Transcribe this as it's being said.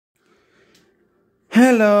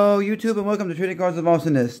Hello, YouTube, and welcome to Trading Cards with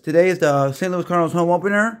Awesomeness. Today is the St. Louis Cardinals home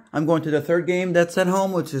opener. I'm going to the third game that's at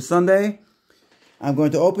home, which is Sunday. I'm going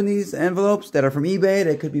to open these envelopes that are from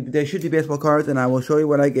eBay. They should be baseball cards, and I will show you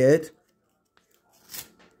what I get.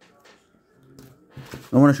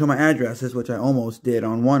 I want to show my addresses, which I almost did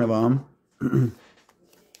on one of them.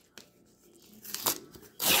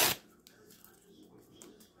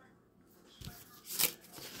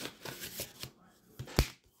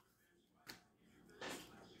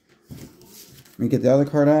 Let me get the other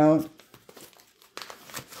card out.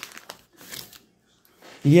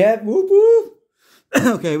 Yeah, whoop whoop.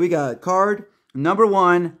 Okay, we got card number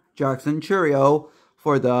 1, Jackson Churio,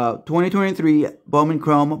 for the 2023 Bowman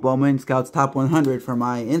Chrome Bowman Scouts Top 100 for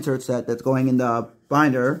my insert set that's going in the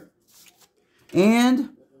binder. And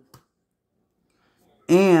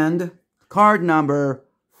card number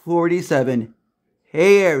 47,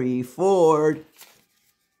 Harry Ford.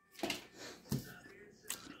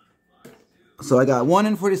 So I got 1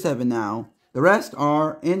 and 47 now. The rest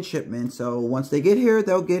are in shipment. So once they get here,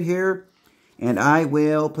 they'll get here. And I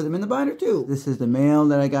will put them in the binder too. This is the mail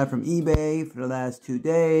that I got from eBay for the last 2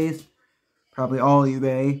 days. Probably all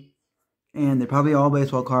eBay. And they're probably all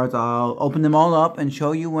baseball cards. I'll open them all up and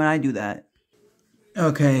show you when I do that.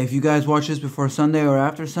 Okay, if you guys watch this before Sunday or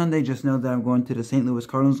after Sunday, just know that I'm going to the St. Louis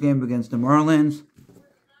Cardinals game against the Marlins.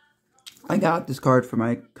 I got this card for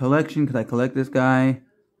my collection because I collect this guy.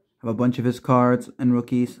 I have a bunch of his cards and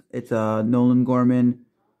rookies. It's a Nolan Gorman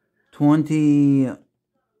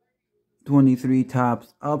 2023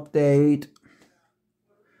 Topps update.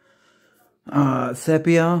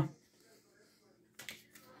 Sepia.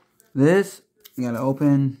 This you gotta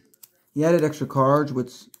open. He added extra cards,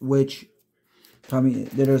 which tell me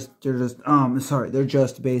they're just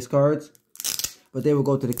base cards, but they will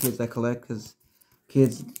go to the kids that collect because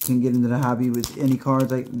kids can get into the hobby with any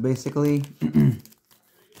cards, like basically.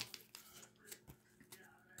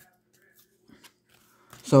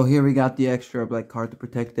 So here we got the extra black card to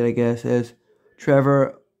protect it, I guess, is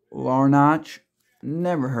Trevor Larnach.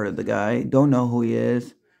 Never heard of the guy. Don't know who he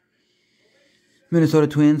is. Minnesota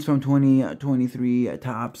Twins from 2023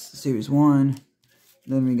 Topps Series 1.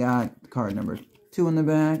 Then we got card number 2 in the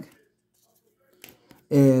back.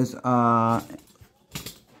 And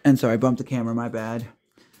sorry, I bumped the camera, my bad.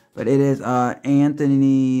 But it is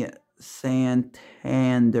Anthony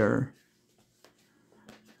Santander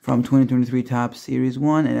from 2023 Topps Series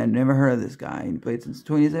 1, and I've never heard of this guy. He played since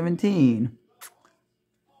 2017.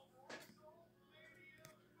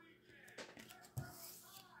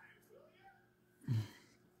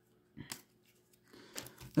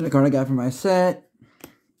 Then the card I got for my set.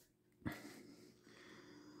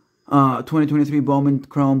 2023 Bowman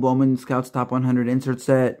Chrome Bowman Scouts Top 100 insert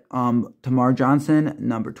set. Tamar Johnson,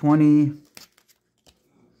 number 20.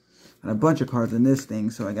 And a bunch of cards in this thing,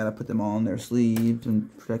 so I gotta put them all in their sleeves and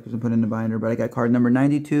protectors and put in the binder. But I got card number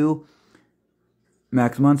 92,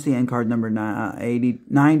 Max Muncy, and card number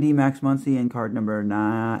 90, Max Muncy, and card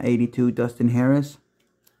number 82, Dustin Harris.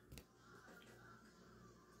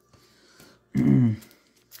 Open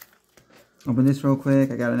this real quick.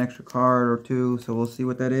 I got an extra card or 2, so we'll see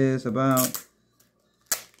what that is about.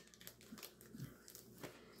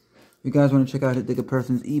 If you guys want to check out the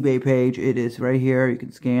person's eBay page, it is right here. You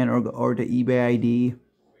can scan or the eBay ID.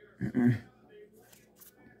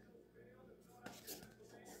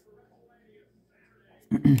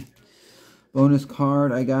 Bonus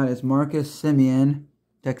card I got is Marcus Semien,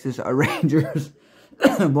 Texas Rangers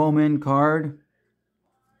Bowman card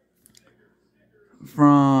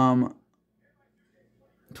from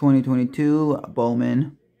 2022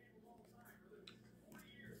 Bowman.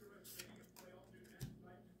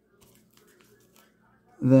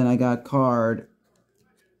 Then I got card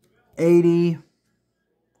 80,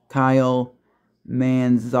 Kyle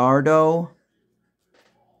Manzardo.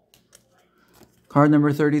 Card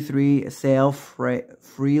number 33, Sale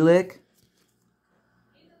Frelick.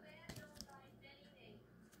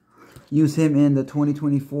 Use him in the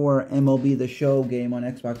 2024 MLB The Show game on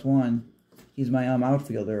Xbox One. He's my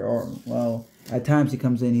outfielder, or, well, at times he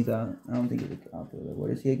comes in, I don't think he's an outfielder.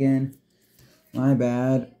 What is he again? My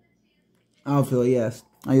bad. Outfielder, yes.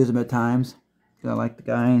 I use him at times because I like the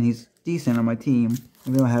guy and he's decent on my team.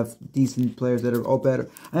 I don't have decent players that are all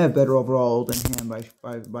better. I have better overall than him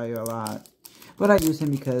by a lot. But I use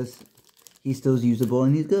him because he's still usable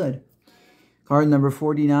and he's good. Card number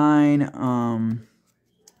 49,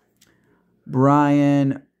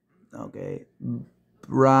 Brian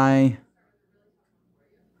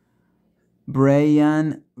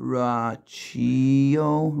Rauchio,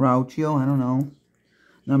 I don't know.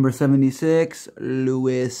 Number 76,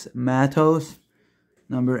 Luis Matos.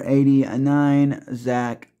 Number 89,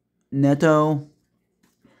 Zach Neto.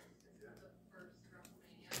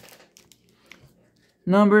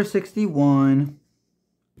 Number 61,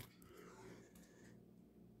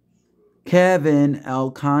 Kevin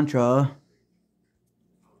Alcantara.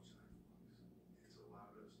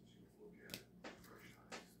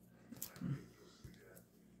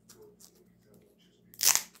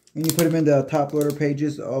 And you put them in the top loader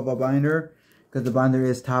pages of a binder, because the binder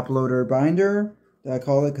is top loader binder, I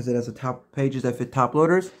call it, because it has the top pages that fit top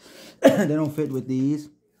loaders. They don't fit with these.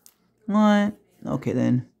 What? Okay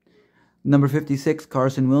then. Number 56,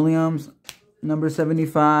 Carson Williams. Number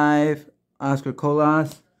 75, Oscar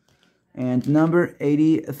Colas. And number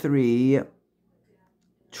 83,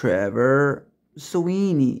 Trey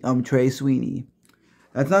Sweeney.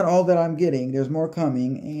 That's not all that I'm getting. There's more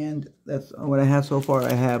coming, and that's what I have so far.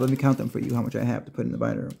 Let me count them for you, how much I have to put in the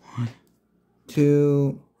binder. 1,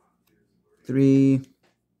 2, 3,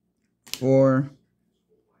 4,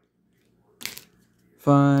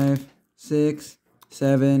 5, 6,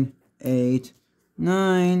 7, 8,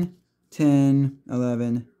 9, 10,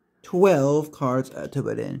 11, 12 cards to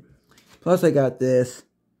put in. Plus I got this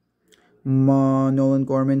Nolan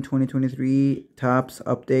Gorman 2023 Topps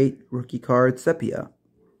Update Rookie Card Sepia.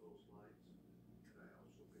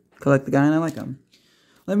 Collect the guy and I like him.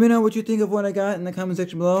 Let me know what you think of what I got in the comment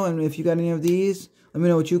section below. And if you got any of these, let me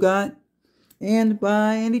know what you got. And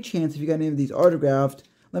by any chance, if you got any of these autographed,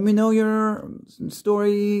 let me know your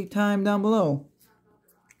story time down below.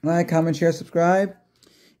 Like, comment, share, subscribe.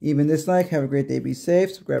 Even dislike. Have a great day. Be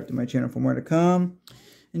safe. Subscribe to my channel for more to come.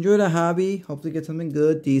 Enjoy the hobby. Hopefully get something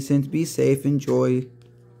good, decent. Be safe. Enjoy.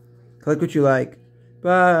 Collect what you like.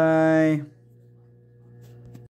 Bye.